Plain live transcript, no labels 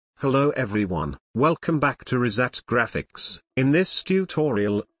Hello everyone, welcome back to Rizat Graphics. In this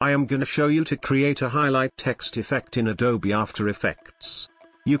tutorial, I am gonna show you to create a highlight text effect in Adobe After Effects.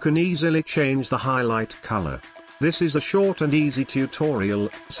 You can easily change the highlight color. This is a short and easy tutorial,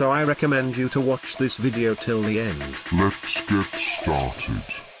 so I recommend you to watch this video till the end. Let's get started.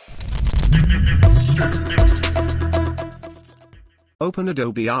 Open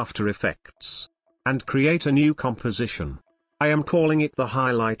Adobe After Effects and create a new composition. I am calling it the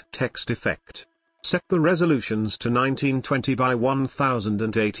highlight text effect. Set the resolutions to 1920 by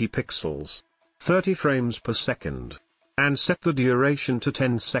 1080 pixels, 30 frames per second, and set the duration to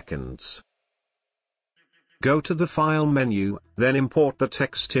 10 seconds. Go to the File menu, then import the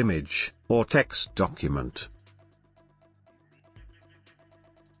text image, or text document.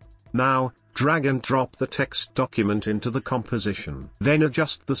 Now, drag and drop the text document into the composition. Then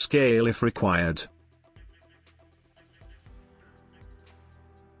adjust the scale if required.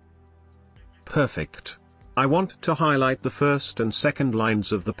 Perfect. I want to highlight the first and second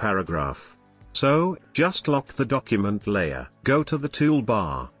lines of the paragraph. So, just lock the document layer. Go to the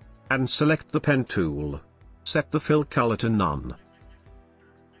toolbar and select the pen tool. Set the fill color to none.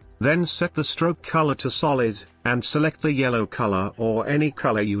 Then set the stroke color to solid, and select the yellow color or any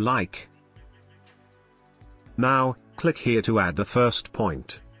color you like. Now, click here to add the first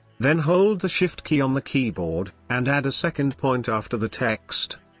point. Then hold the Shift key on the keyboard, and add a second point after the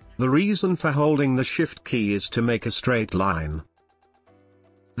text. The reason for holding the Shift key is to make a straight line.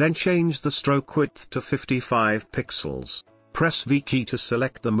 Then change the stroke width to 55 pixels. Press V key to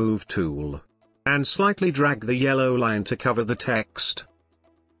select the Move tool. And slightly drag the yellow line to cover the text.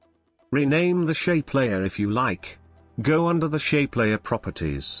 Rename the shape layer if you like. Go under the shape layer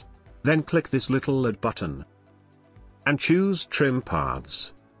properties. Then click this little add button. And choose Trim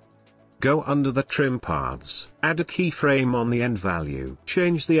Paths. Go under the Trim Paths. Add a keyframe on the end value.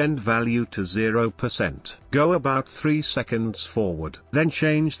 Change the end value to 0%. Go about 3 seconds forward. Then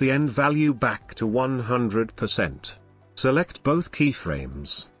change the end value back to 100%. Select both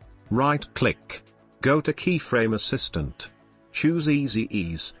keyframes. Right-click. Go to Keyframe Assistant. Choose Easy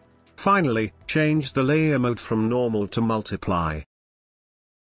Ease. Finally, change the layer mode from normal to multiply.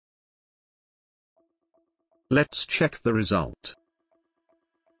 Let's check the result.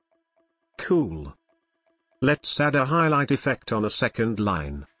 Cool. Let's add a highlight effect on a second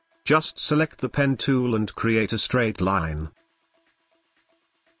line. Just select the pen tool and create a straight line.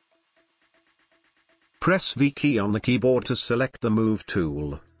 Press V key on the keyboard to select the Move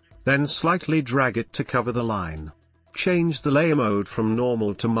tool. Then slightly drag it to cover the line. Change the layer mode from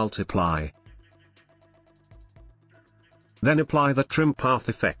normal to multiply. Then apply the trim path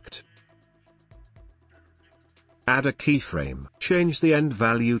effect. Add a keyframe. Change the end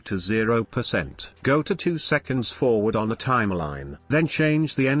value to 0%. Go to 2 seconds forward on a timeline. Then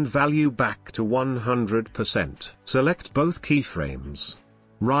change the end value back to 100%. Select both keyframes.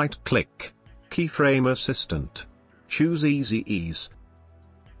 Right-click. Keyframe Assistant. Choose Easy Ease.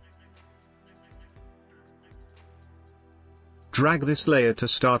 Drag this layer to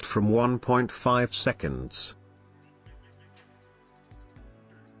start from 1.5 seconds.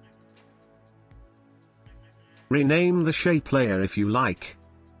 Rename the shape layer if you like.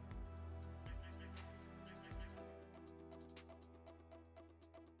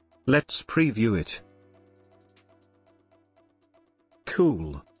 Let's preview it.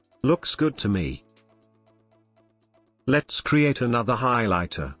 Cool. Looks good to me. Let's create another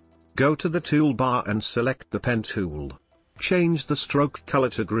highlighter. Go to the toolbar and select the pen tool. Change the stroke color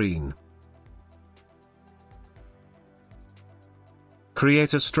to green.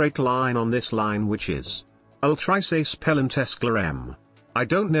 Create a straight line on this line, which is Ultrice Spellentesclarem. I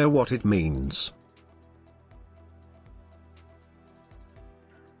don't know what it means.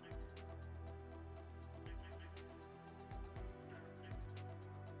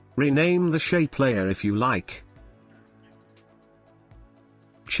 Rename the shape layer if you like.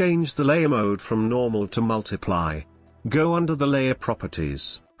 Change the layer mode from normal to multiply. Go under the layer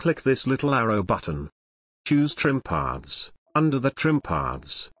properties, click this little arrow button. Choose Trim Paths. Under the Trim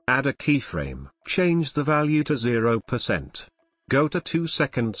Paths, add a keyframe. Change the value to 0%. Go to 2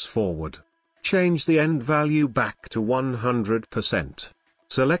 seconds forward. Change the end value back to 100%.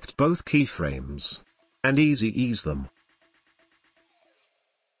 Select both keyframes. And Easy Ease them.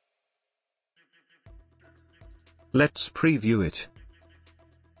 Let's preview it.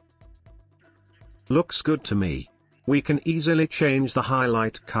 Looks good to me. We can easily change the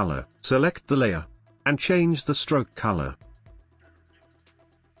highlight color. Select the layer. And change the stroke color.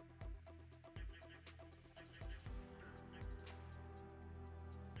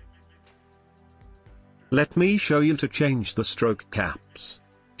 Let me show you to change the stroke caps.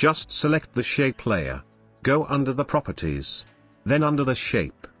 Just select the shape layer. Go under the properties. Then under the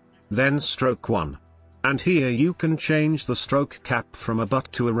shape. Then stroke 1. And here you can change the stroke cap from a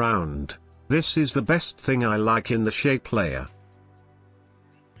butt to a round. This is the best thing I like in the shape layer.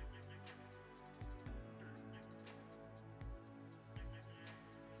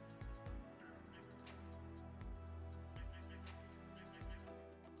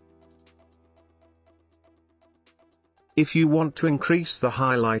 If you want to increase the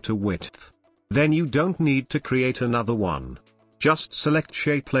highlighter width, then you don't need to create another one. Just select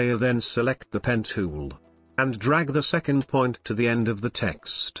shape layer, then select the pen tool. And drag the second point to the end of the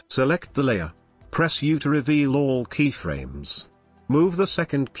text. Select the layer. Press U to reveal all keyframes. Move the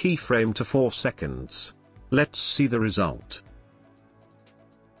second keyframe to 4 seconds. Let's see the result.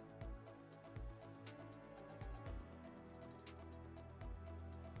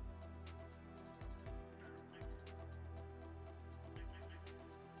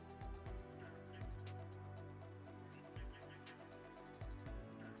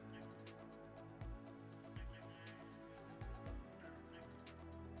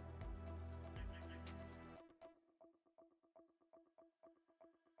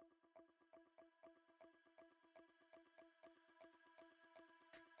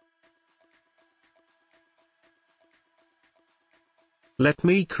 Let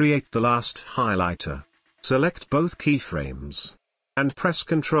me create the last highlighter. Select both keyframes. And press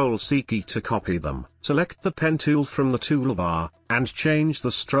Ctrl+C key to copy them. Select the pen tool from the toolbar, and change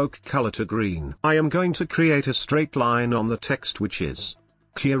the stroke color to green. I am going to create a straight line on the text which is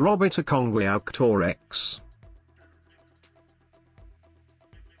Adobe After Effects.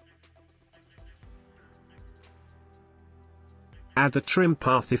 Add the trim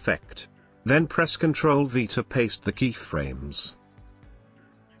path effect. Then press Ctrl+V to paste the keyframes.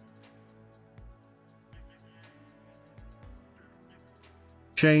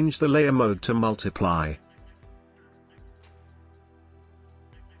 Change the layer mode to multiply.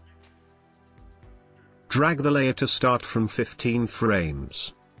 Drag the layer to start from 15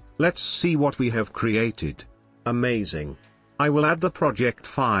 frames. Let's see what we have created. Amazing. I will add the project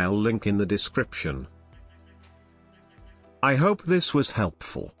file link in the description. I hope this was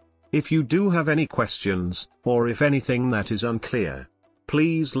helpful. If you do have any questions, or if anything that is unclear,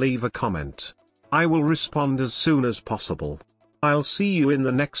 please leave a comment. I will respond as soon as possible. I'll see you in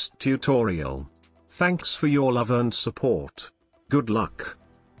the next tutorial. Thanks for your love and support. Good luck.